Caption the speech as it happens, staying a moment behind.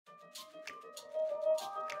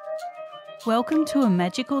Welcome to A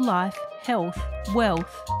Magical Life, Health,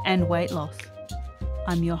 Wealth and Weight Loss.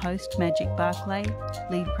 I'm your host, Magic Barclay,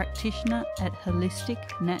 lead practitioner at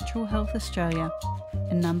Holistic Natural Health Australia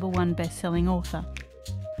and #1 best-selling author.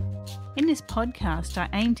 In this podcast, I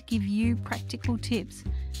aim to give you practical tips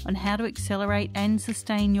on how to accelerate and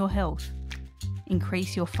sustain your health,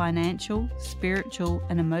 increase your financial, spiritual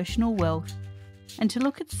and emotional wealth, and to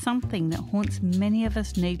look at something that haunts many of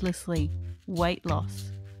us needlessly, weight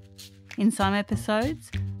loss. In some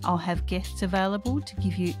episodes, I'll have guests available to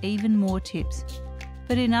give you even more tips,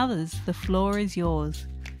 but in others, the floor is yours.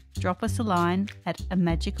 Drop us a line at A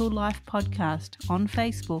Magical Life Podcast on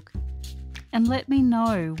Facebook and let me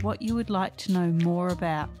know what you would like to know more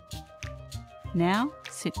about. Now,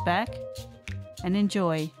 sit back and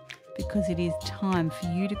enjoy, because it is time for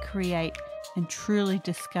you to create and truly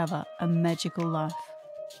discover a magical life.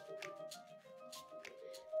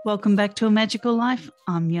 Welcome back to A Magical Life.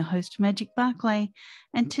 I'm your host, Magic Barclay,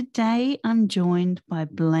 and today I'm joined by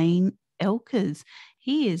Blaine Oelkers.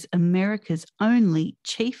 He is America's only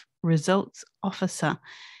Chief Results Officer.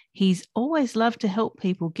 He's always loved to help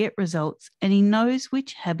people get results, and he knows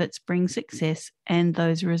which habits bring success and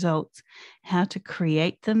those results, how to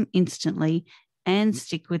create them instantly and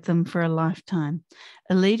stick with them for a lifetime.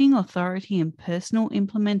 A leading authority in personal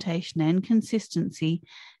implementation and consistency,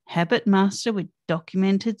 habit master with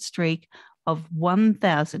documented streak of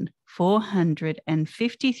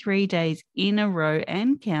 1,453 days in a row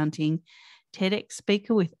and counting, TEDx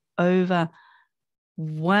speaker with over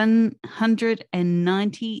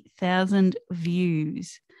 190,000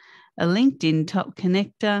 views, a LinkedIn top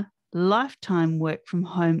connector, lifetime work from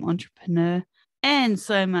home entrepreneur, and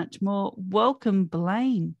so much more. Welcome,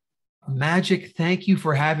 Blaine. Magic, thank you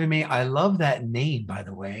for having me. I love that name, by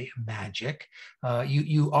the way, Magic.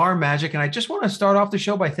 You are magic. And I just want to start off the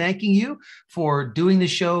show by thanking you for doing the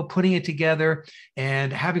show, putting it together,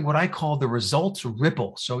 and having what I call the results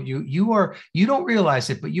ripple. So you don't realize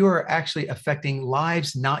it, but you are actually affecting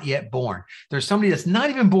lives not yet born. There's somebody that's not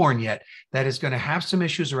even born yet that is going to have some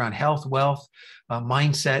issues around health, wealth,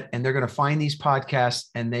 mindset, and they're going to find these podcasts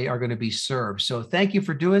and they are going to be served. So thank you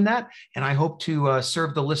for doing that. And I hope to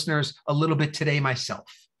serve the listeners a little bit today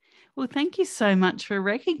myself. Well, thank you so much for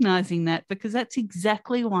recognizing that, because that's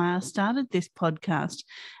exactly why I started this podcast.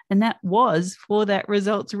 And that was for that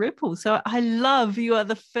results ripple. So I love you are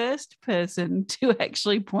the first person to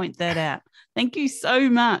actually point that out. Thank you so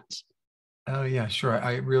much. Oh, yeah, sure.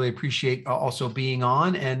 I really appreciate also being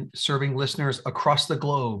on and serving listeners across the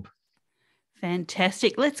globe.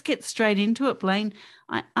 Fantastic. Let's get straight into it, Blaine.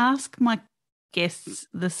 I ask my guests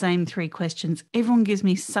the same 3 questions. Everyone gives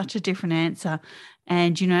me such a different answer.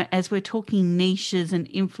 And, as we're talking niches and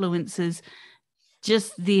influences,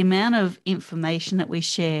 just the amount of information that we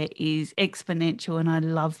share is exponential, and I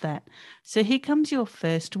love that. So here comes your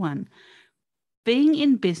first one. Being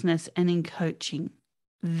in business and in coaching,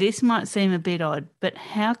 this might seem a bit odd, but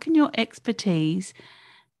how can your expertise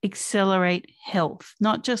accelerate health,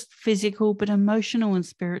 not just physical, but emotional and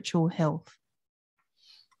spiritual health?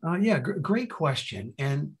 Great question.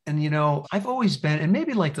 And I've always been, and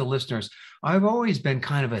maybe like the listeners, I've always been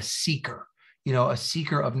kind of a seeker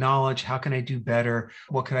of knowledge. How can I do better?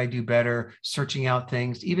 What can I do better? Searching out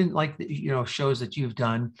things, even like, shows that you've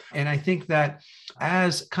done. And I think that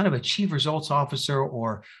as kind of a chief results officer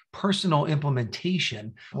or personal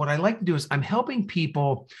implementation, what I like to do is I'm helping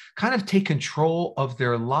people kind of take control of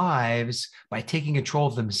their lives by taking control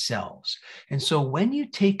of themselves. And so when you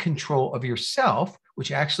take control of yourself,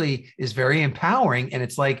 which actually is very empowering, and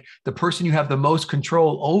it's like the person you have the most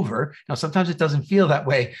control over. Now, sometimes it doesn't feel that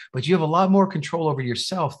way, but you have a lot more control over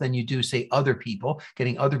yourself than you do, say, other people,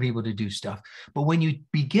 getting other people to do stuff. But when you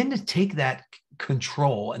begin to take that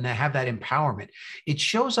control and have that empowerment, it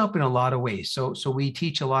shows up in a lot of ways. So we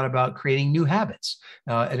teach a lot about creating new habits,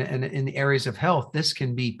 and in the areas of health, this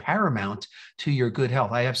can be paramount to your good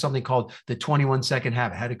health. I have something called the 21-second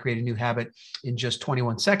habit, how to create a new habit in just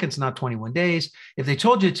 21 seconds, not 21 days. If they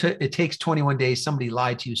told you it takes 21 days, somebody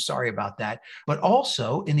lied to you. Sorry about that. But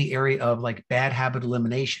also in the area of like bad habit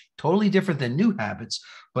elimination, totally different than new habits,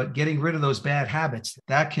 but getting rid of those bad habits,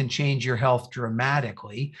 that can change your health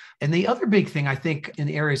dramatically. And the other big thing I think in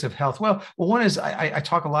the areas of health, well, one is I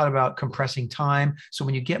talk a lot about compressing time. So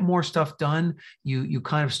when you get more stuff done, you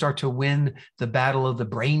kind of start to win the battle of the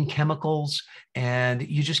brain chemicals, and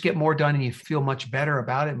you just get more done and you feel much better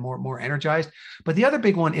about it, more energized. But the other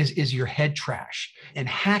big one is your head trash and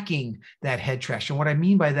hacking that head trash. And what I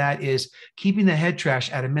mean by that is keeping the head trash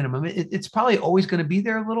at a minimum. It's probably always going to be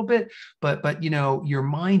there a little bit, but your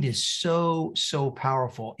mind is so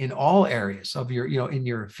powerful in all areas of your, in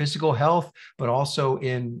your physical health, but also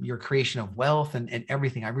in your creation of wealth and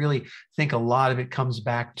everything. I really think a lot of it comes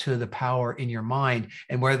back to the power in your mind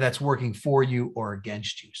and whether that's working for you or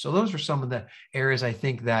against you. So those are some of the areas I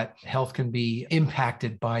think that health can be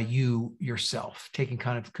impacted by you yourself, taking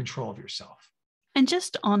kind of control of yourself. And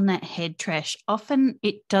just on that head trash, often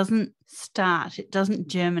it doesn't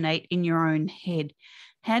germinate in your own head.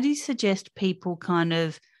 How do you suggest people kind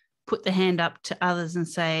of put the hand up to others and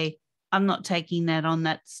say, I'm not taking that on,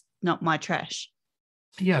 that's not my trash?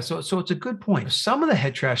 Yeah, so it's a good point. Some of the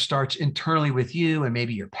head trash starts internally with you and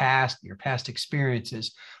maybe your past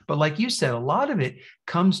experiences. But like you said, a lot of it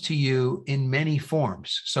comes to you in many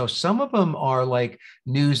forms. So some of them are like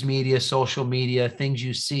news media, social media, things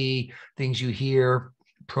you see, things you hear,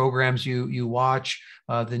 programs you watch,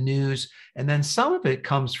 the news. And then some of it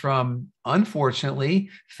comes from, unfortunately,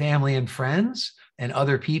 family and friends and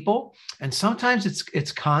other people. And sometimes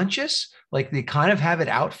it's conscious, like they kind of have it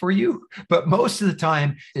out for you, but most of the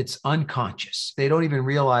time it's unconscious. They don't even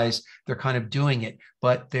realize they're kind of doing it,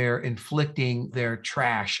 but they're inflicting their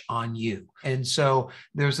trash on you. And so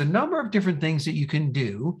there's a number of different things that you can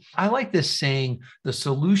do. I like this saying, the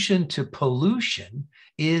solution to pollution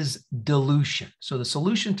is dilution. So the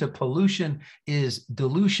solution to pollution is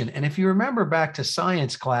dilution. And if you remember back to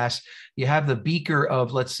science class, you have the beaker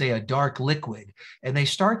of, let's say, a dark liquid, and they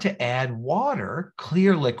start to add water,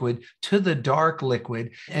 clear liquid, to the dark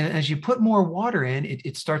liquid. And as you put more water in,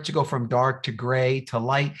 it starts to go from dark to gray to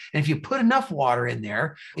light. And if you put enough water in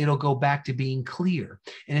there, it'll go back to being clear.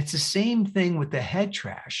 And it's the same thing with the head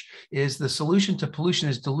trash, is the solution to pollution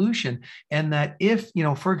is dilution. And that if,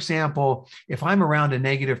 for example, if I'm around a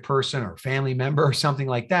negative person or family member or something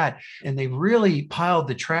like that, and they really piled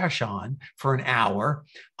the trash on for an hour,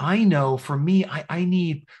 I know for me, I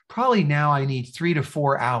need 3 to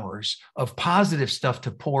 4 hours of positive stuff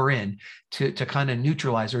to pour in to kind of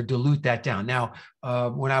neutralize or dilute that down. Now,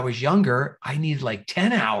 when I was younger, I needed like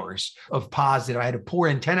 10 hours of positive. I had to pour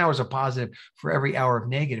in 10 hours of positive for every hour of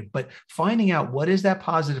negative. But finding out what is that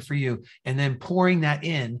positive for you and then pouring that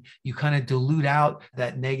in, you kind of dilute out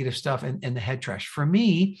that negative stuff and the head trash. For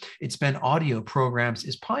me, it's been audio programs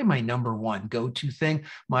is probably my number one go-to thing.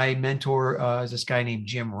 My mentor is this guy named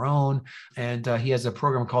Jim Rohn, and he has a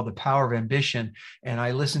program called The Power of Ambition. And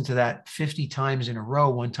I listened to that 50 times in a row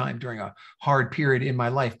one time during a hard period in my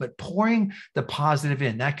life. But pouring the positive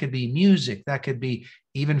in, that could be music, that could be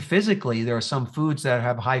even physically. There are some foods that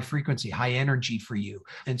have high frequency, high energy for you.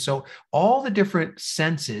 And so all the different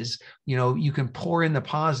senses, you can pour in the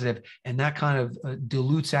positive, and that kind of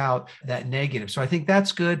dilutes out that negative. So I think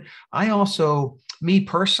that's good. I also, me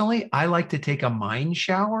personally, I like to take a mind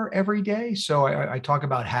shower every day. So I talk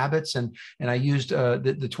about habits, and I used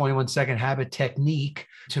the 21-second habit technique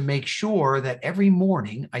to make sure that every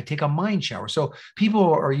morning I take a mind shower. So people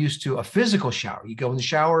are used to a physical shower. You go in the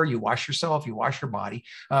shower, you wash yourself, you wash your body.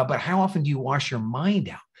 But how often do you wash your mind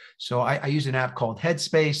out? So I use an app called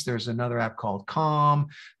Headspace. There's another app called Calm.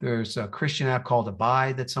 There's a Christian app called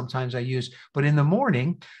Abide that sometimes I use. But in the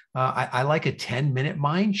morning, I like a 10-minute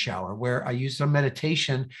mind shower where I use some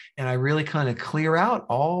meditation and I really kind of clear out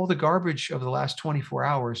all the garbage of the last 24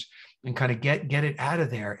 hours and kind of get it out of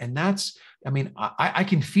there. And that's, I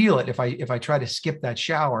can feel it. If I try to skip that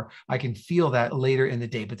shower, I can feel that later in the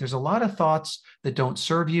day. But there's a lot of thoughts that don't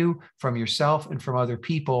serve you from yourself and from other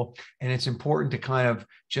people. And it's important to kind of,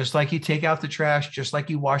 just like you take out the trash, just like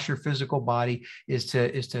you wash your physical body, is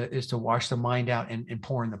to wash the mind out and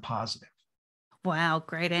pour in the positive. Wow,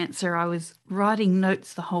 great answer. I was writing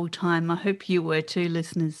notes the whole time. I hope you were too,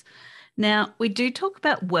 listeners. Now, we do talk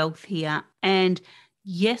about wealth here, and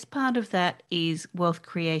yes, part of that is wealth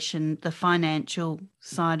creation, the financial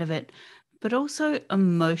side of it, but also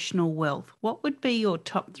emotional wealth. What would be your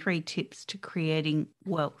top 3 tips to creating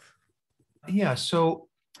wealth? Yeah, so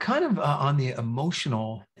kind of on the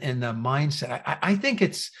emotional and the mindset, I think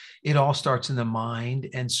it all starts in the mind.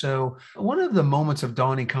 And so one of the moments of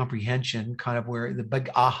dawning comprehension, kind of where the big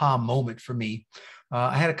aha moment for me,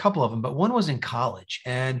 I had a couple of them, but one was in college.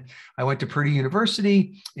 And I went to Purdue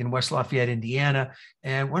University in West Lafayette, Indiana.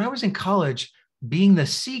 And when I was in college, being the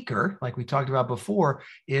seeker, like we talked about before,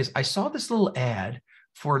 is I saw this little ad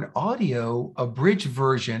for an audio abridged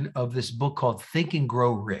version of this book called Think and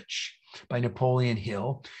Grow Rich by Napoleon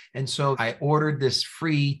Hill. And so I ordered this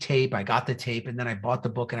free tape. I got the tape, and then I bought the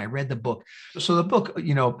book and I read the book. So the book,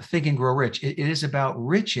 Think and Grow Rich, it is about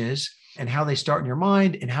riches and how they start in your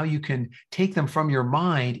mind and how you can take them from your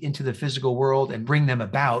mind into the physical world and bring them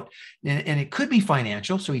about. And it could be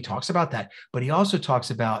financial. So he talks about that, but he also talks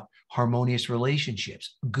about harmonious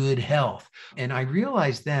relationships, good health. And I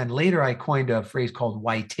realized then, later I coined a phrase called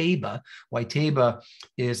WYTAYBA. WYTAYBA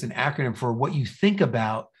is an acronym for what you think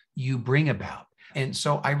about, you bring about. And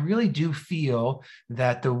so I really do feel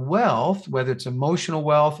that the wealth, whether it's emotional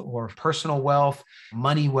wealth or personal wealth,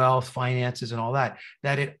 money wealth, finances, and all that,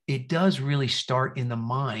 that it does really start in the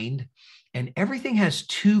mind. And everything has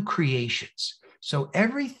two creations. So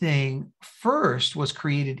everything first was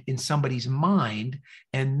created in somebody's mind,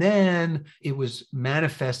 and then it was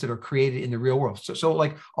manifested or created in the real world. So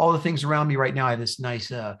like all the things around me right now, I have this nice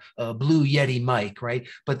blue Yeti mic, right?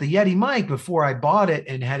 But the Yeti mic, before I bought it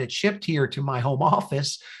and had it shipped here to my home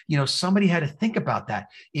office, somebody had to think about that.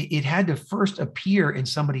 It had to first appear in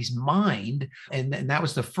somebody's mind, and that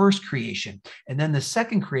was the first creation. And then the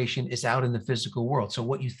second creation is out in the physical world. So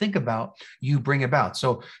what you think about, you bring about.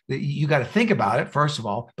 So you got to think about it, first of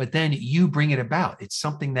all, but then you bring it about. It's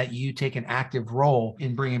something that you take an active role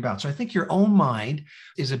in bringing about. So I think your own mind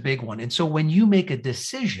is a big one. And so when you make a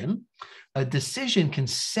decision can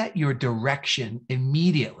set your direction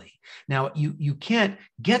immediately. Now, you can't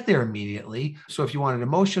get there immediately. So if you wanted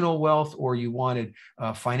emotional wealth or you wanted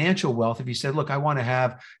financial wealth, if you said, look, I want to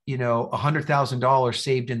have, $100,000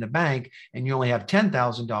 saved in the bank, and you only have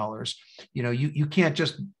 $10,000, you can't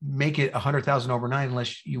just make it 100,000 overnight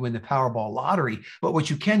unless you win the Powerball lottery. But what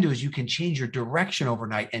you can do is you can change your direction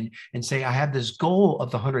overnight and say, I have this goal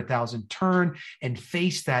of the 100,000, turn and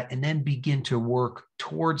face that, and then begin to work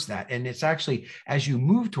towards that. And it's actually, as you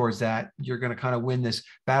move towards that, you're going to kind of win this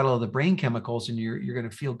battle of the brain chemicals, and you're going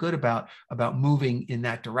to feel good about moving in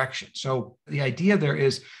that direction. So the idea there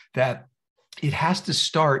is that it has to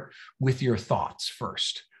start with your thoughts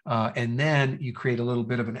first. And then you create a little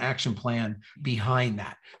bit of an action plan behind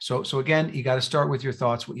that. So again, you got to start with your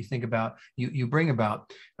thoughts. What you think about, you bring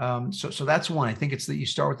about. So that's one. I think it's that you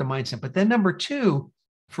start with the mindset. But then number two,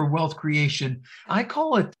 for wealth creation, I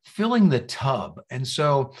call it filling the tub. And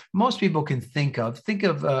so most people can think of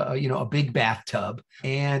a big bathtub,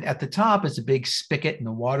 and at the top is a big spigot, and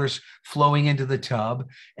the water's flowing into the tub,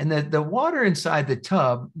 and the water inside the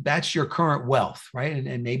tub, that's your current wealth, right?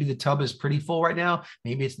 And maybe the tub is pretty full right now,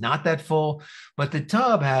 maybe it's not that full, but the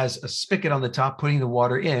tub has a spigot on the top putting the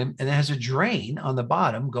water in, and it has a drain on the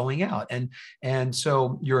bottom going out. And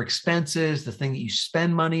so your expenses, the thing that you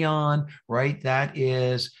spend money on, right, that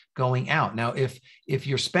is going out. Now, if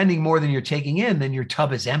you're spending more than you're taking in, then your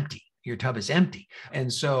tub is empty. Your tub is empty.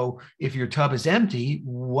 And so if your tub is empty,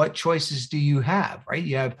 what choices do you have, right?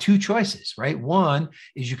 You have two choices, right? One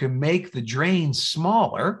is you can make the drain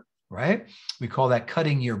smaller, right? We call that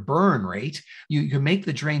cutting your burn rate. You can make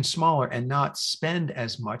the drain smaller and not spend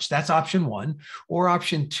as much. That's option one. Or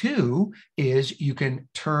option two is you can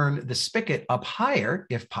turn the spigot up higher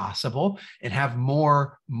if possible and have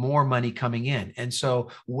more money coming in. And so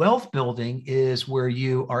wealth building is where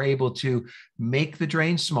you are able to make the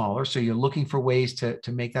drain smaller. So you're looking for ways to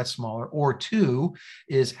make that smaller. Or two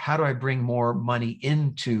is, how do I bring more money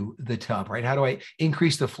into the tub, right? How do I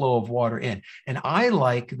increase the flow of water in? And I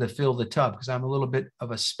like the fill the tub because I'm a little bit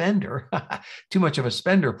of a spender, too much of a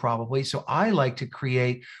spender probably. So I like to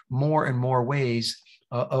create more and more ways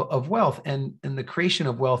of wealth. And the creation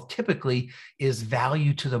of wealth typically is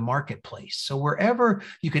value to the marketplace. So wherever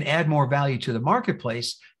you can add more value to the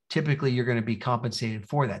marketplace, typically you're going to be compensated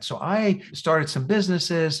for that. So I started some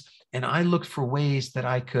businesses, and I looked for ways that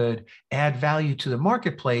I could add value to the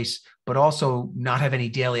marketplace, but also not have any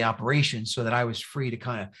daily operations, so that I was free to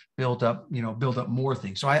kind of build up more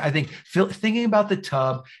things. So I think thinking about the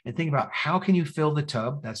tub and thinking about how can you fill the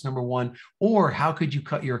tub, that's number one, or how could you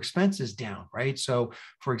cut your expenses down, right? So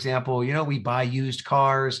for example, we buy used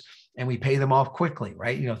cars and we pay them off quickly,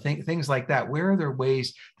 right? Things like that. Where are there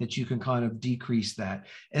ways that you can kind of decrease that?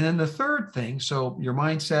 And then the third thing, so your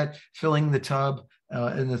mindset, filling the tub,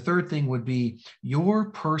 and the third thing would be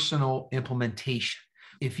your personal implementation.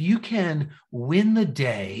 If you can win the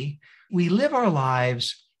day, we live our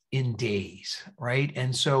lives in days, right?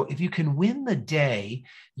 And so if you can win the day,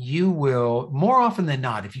 you will, more often than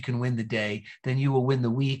not, if you can win the day, then you will win the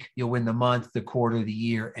week, you'll win the month, the quarter, the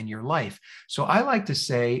year, and your life. So I like to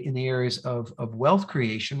say in the areas of wealth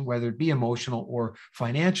creation, whether it be emotional or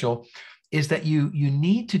financial, is that you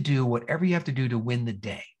need to do whatever you have to do to win the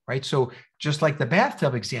day, right? So just like the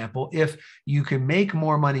bathtub example, if you can make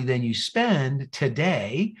more money than you spend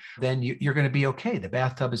today, then you're going to be okay. The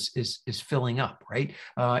bathtub is filling up, right?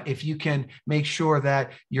 If you can make sure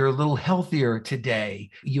that you're a little healthier today,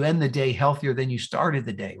 you end the day healthier than you started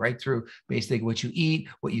the day, right? Through basically what you eat,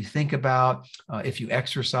 what you think about, if you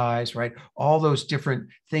exercise, right? All those different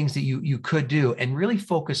things that you could do, and really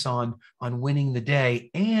focus on winning the day.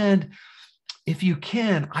 And if you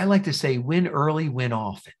can, I like to say win early, win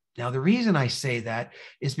often. Now, the reason I say that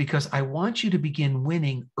is because I want you to begin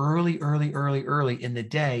winning early in the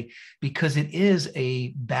day, because it is a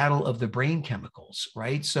battle of the brain chemicals,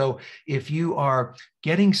 right? So if you are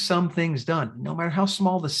getting some things done, no matter how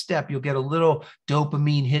small the step, you'll get a little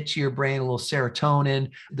dopamine hit to your brain, a little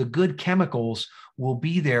serotonin. The good chemicals will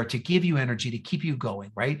be there to give you energy, to keep you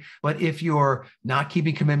going, right? But if you're not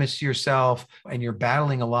keeping commitments to yourself and you're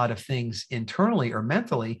battling a lot of things internally or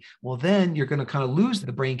mentally, well, then you're going to kind of lose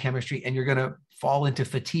the brain chemistry and you're going to fall into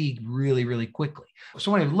fatigue really quickly.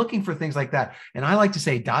 So when I'm looking for things like that, and I like to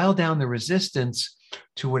say, dial down the resistance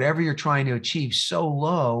to whatever you're trying to achieve so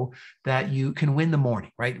low that you can win the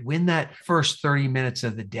morning, right? Win that first 30 minutes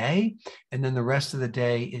of the day, and then the rest of the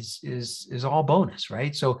day is all bonus,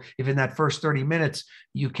 right? So if in that first 30 minutes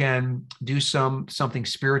you can do something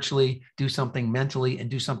spiritually, do something mentally, and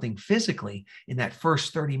do something physically in that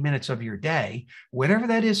first 30 minutes of your day, whatever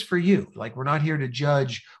that is for you. Like, we're not here to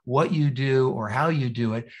judge what you do or how you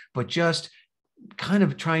do it, but just kind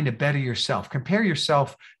of trying to better yourself. Compare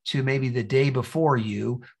yourself to maybe the day before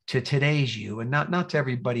you to today's you, and not to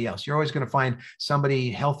everybody else. You're always going to find somebody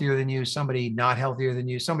healthier than you, somebody not healthier than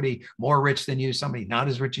you, somebody more rich than you, somebody not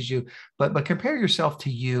as rich as you, but compare yourself to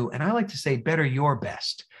you. And I like to say, better your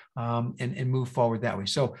best, and move forward that way.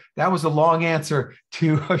 So that was a long answer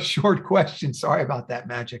to a short question. Sorry about that,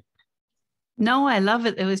 Magic. No, I love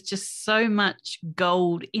it. There was just so much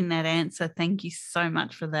gold in that answer. Thank you so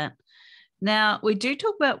much for that. Now, we do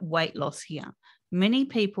talk about weight loss here. Many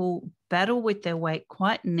people battle with their weight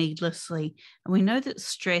quite needlessly, and we know that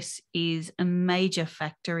stress is a major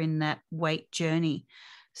factor in that weight journey.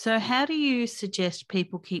 So how do you suggest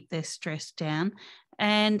people keep their stress down?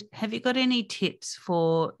 And have you got any tips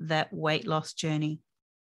for that weight loss journey?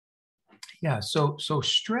 Yeah, so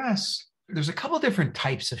stress, there's a couple different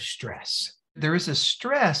types of stress. There is a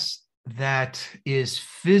stress that is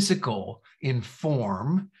physical in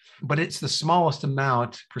form, but it's the smallest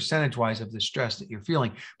amount percentage-wise of the stress that you're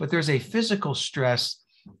feeling. But there's a physical stress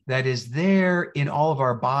that is there in all of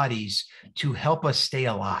our bodies to help us stay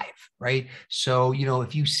alive, right? So,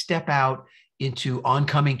 if you step out into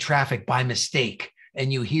oncoming traffic by mistake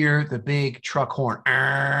and you hear the big truck horn,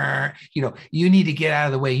 you need to get out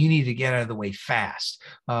of the way. You need to get out of the way fast.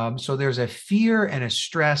 So there's a fear and a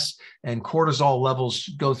stress, and cortisol levels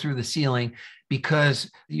go through the ceiling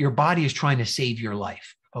because your body is trying to save your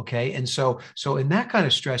life. Okay. And so in that kind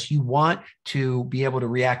of stress, you want to be able to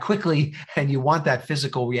react quickly, and you want that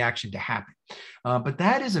physical reaction to happen. But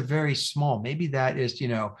that is a very small, maybe that is,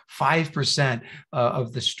 5%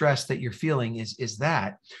 of the stress that you're feeling is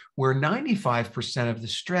that, where 95% of the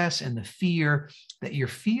stress and the fear that you're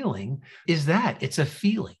feeling is that it's a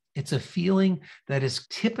feeling. It's a feeling that is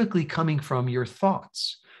typically coming from your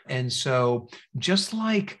thoughts. And so just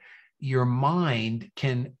like your mind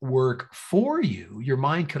can work for you, your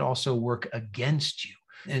mind could also work against you.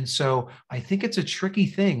 And so I think it's a tricky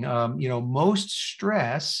thing. Most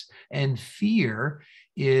stress and fear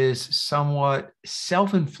is somewhat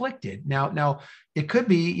self-inflicted. Now it could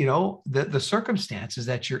be, the circumstances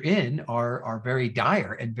that you're in are very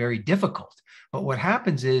dire and very difficult. But what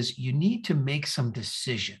happens is you need to make some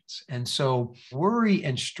decisions. And so worry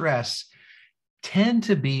and stress tend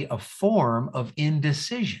to be a form of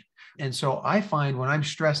indecision. And so I find when I'm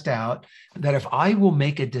stressed out that if I will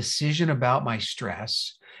make a decision about my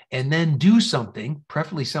stress and then do something,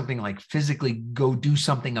 preferably something like physically go do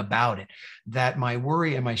something about it, that my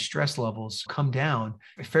worry and my stress levels come down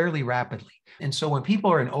fairly rapidly. And so when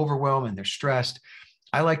people are in overwhelm and they're stressed,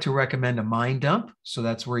 I like to recommend a mind dump. So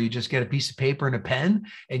that's where you just get a piece of paper and a pen,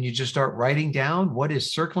 and you just start writing down what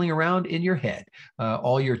is circling around in your head,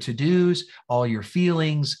 all your to-dos, all your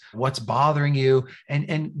feelings, what's bothering you,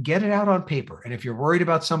 and get it out on paper. And if you're worried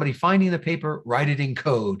about somebody finding the paper, write it in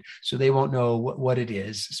code so they won't know what it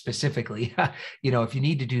is specifically, if you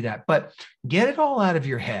need to do that. But get it all out of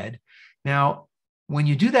your head. Now, when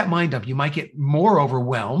you do that mind dump, you might get more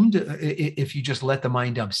overwhelmed if you just let the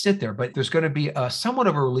mind dump sit there, but there's going to be somewhat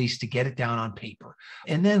of a release to get it down on paper.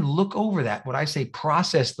 And then look over that, what I say,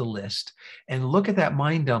 process the list and look at that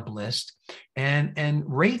mind dump list and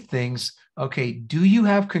rate things. Okay, do you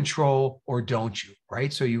have control or don't you?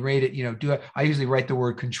 Right? So you rate it, I usually write the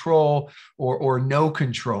word control or no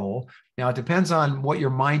control. Now, it depends on what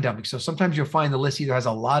you're mind dumping. So sometimes you'll find the list either has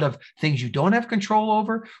a lot of things you don't have control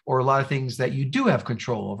over or a lot of things that you do have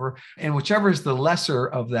control over. And whichever is the lesser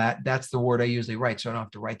of that, that's the word I usually write. So I don't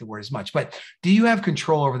have to write the word as much. But do you have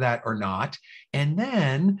control over that or not? And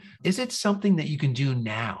then, is it something that you can do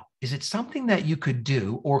now? is it something that you could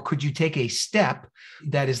do, or could you take a step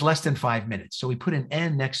that is less than 5 minutes? So we put an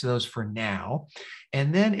N next to those for now.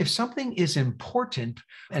 And then if something is important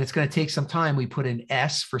and it's going to take some time, we put an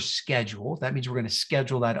S for schedule. That means we're going to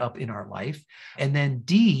schedule that up in our life. And then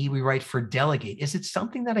D, we write for delegate. Is it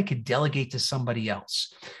something that I could delegate to somebody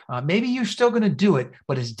else? Maybe you're still going to do it,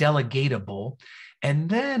 but it's delegatable. And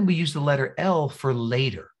then we use the letter L for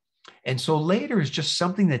later. And so later is just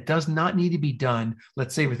something that does not need to be done,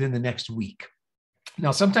 let's say within the next week.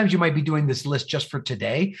 Now, sometimes you might be doing this list just for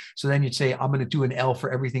today. So then you'd say, I'm going to do an L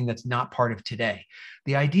for everything that's not part of today.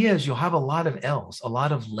 The idea is you'll have a lot of L's, a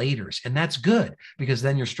lot of laters, and that's good because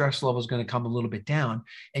then your stress level is going to come a little bit down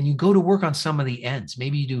and you go to work on some of the N's.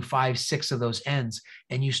 Maybe you do 5, 6 of those N's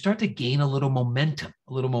and you start to gain a little momentum.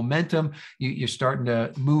 You're starting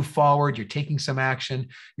to move forward. You're taking some action.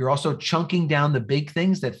 You're also chunking down the big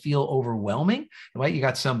things that feel overwhelming, right? You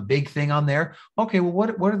got some big thing on there. Okay, well,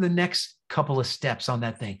 what are the next couple of steps on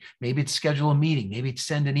that thing? Maybe it's schedule a meeting. Maybe it's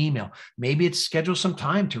send an email. Maybe it's schedule some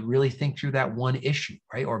time to really think through that one issue,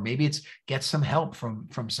 right? Or maybe it's get some help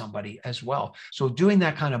from somebody as well. So doing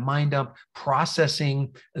that kind of mind up,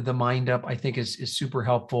 processing the mind up, I think is super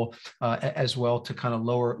helpful as well to kind of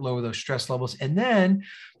lower those stress levels. And then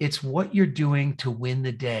it's what you're doing to win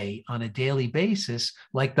the day on a daily basis,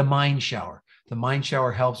 like the mind shower. The mind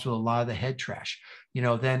shower helps with a lot of the head trash.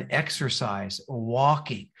 Then exercise,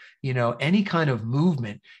 walking, any kind of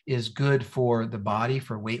movement is good for the body,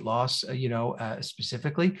 for weight loss,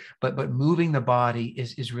 specifically, but moving the body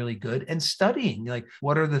is really good. And studying, like,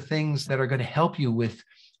 what are the things that are going to help you with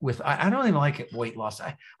I don't even like it weight loss.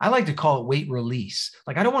 I like to call it weight release.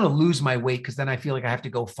 Like, I don't want to lose my weight because then I feel like I have to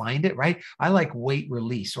go find it, right? I like weight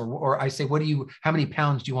release, or I say, how many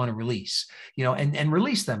pounds do you want to release? And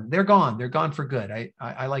release them. They're gone. They're gone for good.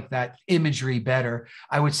 I like that imagery better.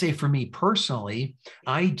 I would say for me personally,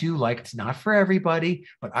 I do like, it's not for everybody,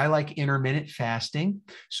 but I like intermittent fasting.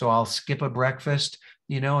 So I'll skip a breakfast,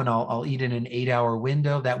 and I'll eat in an 8-hour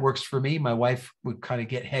window. That works for me. My wife would kind of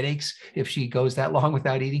get headaches if she goes that long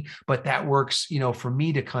without eating, but that works, for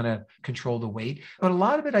me to kind of control the weight. But a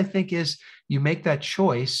lot of it, I think, is you make that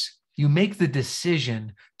choice, you make the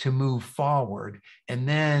decision to move forward, and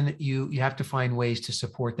then you have to find ways to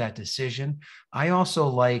support that decision. I also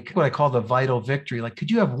like what I call the vital victory. Like,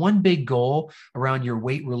 could you have one big goal around your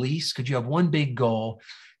weight release? Could you have one big goal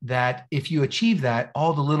that if you achieve that,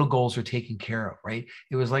 all the little goals are taken care of, right?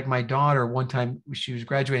 It was like my daughter one time, she was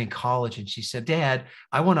graduating college and she said, Dad,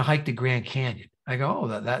 I want to hike the Grand Canyon. I go, oh,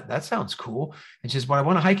 that sounds cool. And she says, but I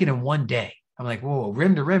want to hike it in one day. I'm like, whoa,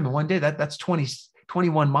 rim to rim in one day. That's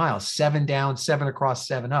 21 miles, 7 down, 7 across,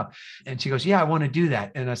 7 up. And she goes, yeah, I want to do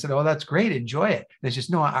that. And I said, oh, that's great. Enjoy it. And it's just,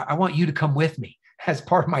 no, I want you to come with me as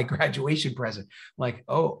part of my graduation present. I'm like,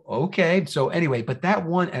 oh, okay. So anyway, but that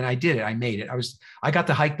one, and I did it, I made it. I got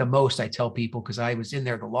to hike the most, I tell people, because I was in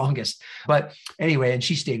there the longest. But anyway, and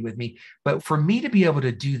she stayed with me. But for me to be able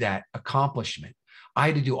to do that accomplishment, I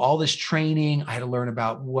had to do all this training. I had to learn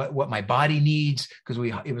about what my body needs, because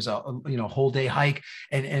it was a whole day hike,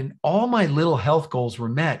 and all my little health goals were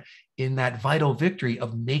met in that vital victory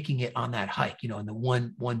of making it on that hike, and the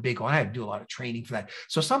one big goal. I had to do a lot of training for that.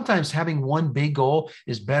 So sometimes having one big goal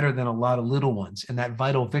is better than a lot of little ones, and that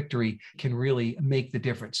vital victory can really make the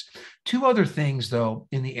difference. 2 other things, though,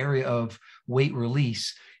 in the area of weight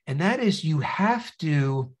release, and that is you have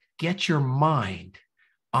to get your mind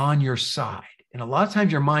on your side. And a lot of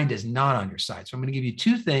times your mind is not on your side. So I'm going to give you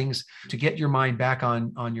 2 things to get your mind back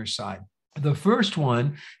on your side. The first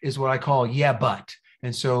one is what I call yeah, but.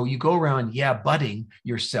 And so you go around yeah-butting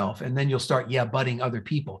yourself, and then you'll start yeah-butting other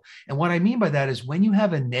people. And what I mean by that is when you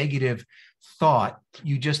have a negative thought,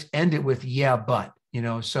 you just end it with yeah, but,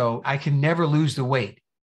 so I can never lose the weight.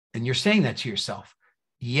 And you're saying that to yourself.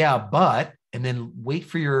 Yeah, but, and then wait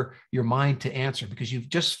for your mind to answer, because you've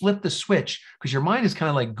just flipped the switch, because your mind is kind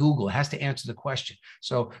of like Google. It has to answer the question.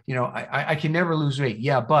 So, I can never lose weight.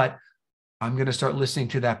 Yeah, but I'm going to start listening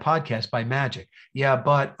to that podcast by Magic. Yeah,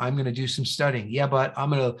 but I'm going to do some studying. Yeah, but I'm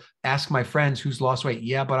going to ask my friends who's lost weight.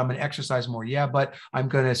 Yeah, but I'm going to exercise more. Yeah, but I'm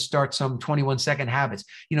going to start some 21-second habits.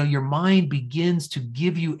 Your mind begins to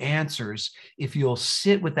give you answers if you'll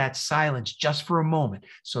sit with that silence just for a moment.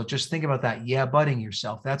 So just think about that. Yeah, butting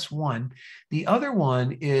yourself. That's one. The other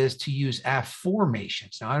one is to use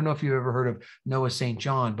affirmations. Now, I don't know if you've ever heard of Noah St.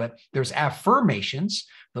 John, but there's affirmations.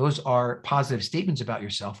 Those are positive statements about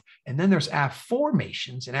yourself. And then there's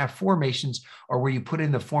affirmations, and affirmations are where you put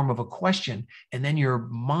in the form of a question, and then your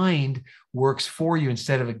mind works for you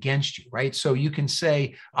instead of against you, right? So you can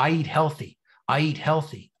say, I eat healthy, I eat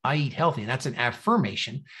healthy, I eat healthy. And that's an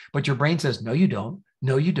affirmation, but your brain says, no, you don't.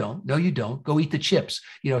 No, you don't. No, you don't. Go eat the chips.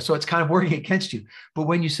 So it's kind of working against you. But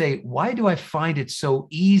when you say, why do I find it so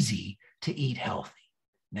easy to eat healthy?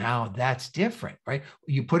 Now that's different, right?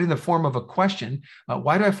 You put in the form of a question,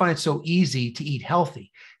 why do I find it so easy to eat healthy?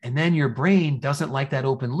 And then your brain doesn't like that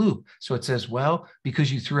open loop. So it says, well, because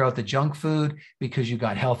you threw out the junk food, because you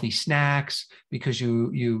got healthy snacks, because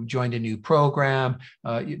you joined a new program,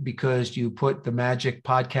 because you put the Magic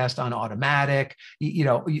podcast on automatic,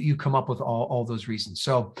 you come up with all those reasons.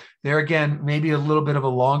 So there again, maybe a little bit of a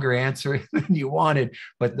longer answer than you wanted,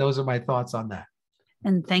 but those are my thoughts on that.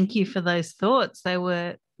 And thank you for those thoughts. They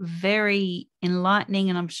were very enlightening,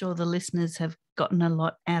 and I'm sure the listeners have gotten a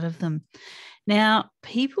lot out of them. Now,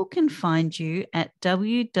 people can find you at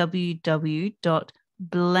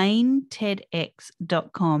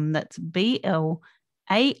www.blainetedx.com. That's BLAINE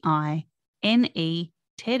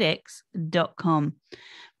TEDx.com.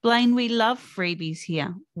 Blaine, we love freebies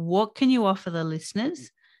here. What can you offer the listeners?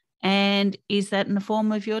 And is that in the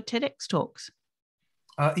form of your TEDx talks?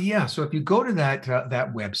 So if you go to that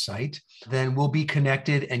website, then we'll be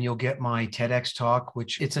connected and you'll get my TEDx talk,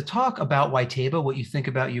 which it's a talk about WYTAYBA, what you think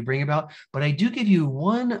about, you bring about. But I do give you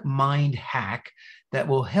one mind hack that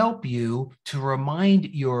will help you to remind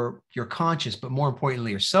your conscious, but more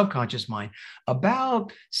importantly, your subconscious mind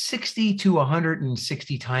about 60 to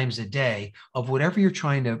 160 times a day of whatever you're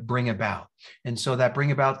trying to bring about. And so that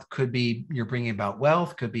bring about could be you're bringing about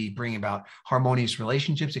wealth, could be bringing about harmonious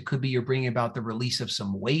relationships. It could be you're bringing about the release of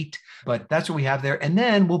some weight, but that's what we have there. And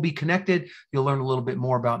then we'll be connected. You'll learn a little bit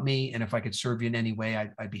more about me. And if I could serve you in any way,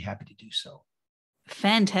 I'd be happy to do so.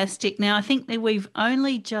 Fantastic. Now, I think that we've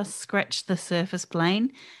only just scratched the surface,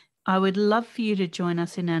 Blaine. I would love for you to join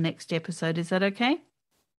us in our next episode. Is that okay?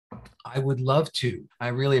 I would love to. I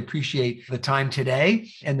really appreciate the time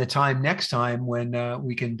today and the time next time when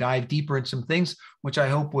we can dive deeper in some things, which I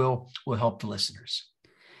hope will help the listeners.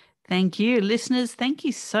 Thank you. Listeners, thank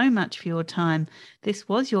you so much for your time. This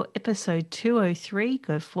was your episode 203.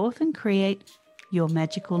 Go forth and create your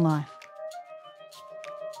magical life.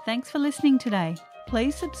 Thanks for listening today.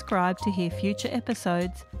 Please subscribe to hear future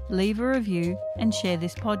episodes, leave a review, and share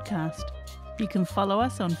this podcast. You can follow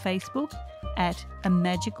us on Facebook at A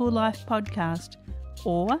Magical Life Podcast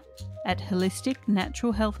or at Holistic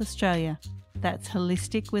Natural Health Australia. That's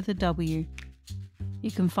holistic with a W.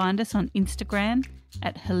 You can find us on Instagram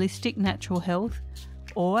at Holistic Natural Health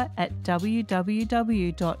or at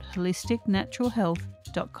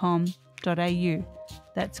www.holisticnaturalhealth.com.au.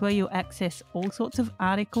 That's where you'll access all sorts of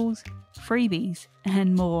articles, freebies,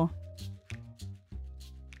 and more.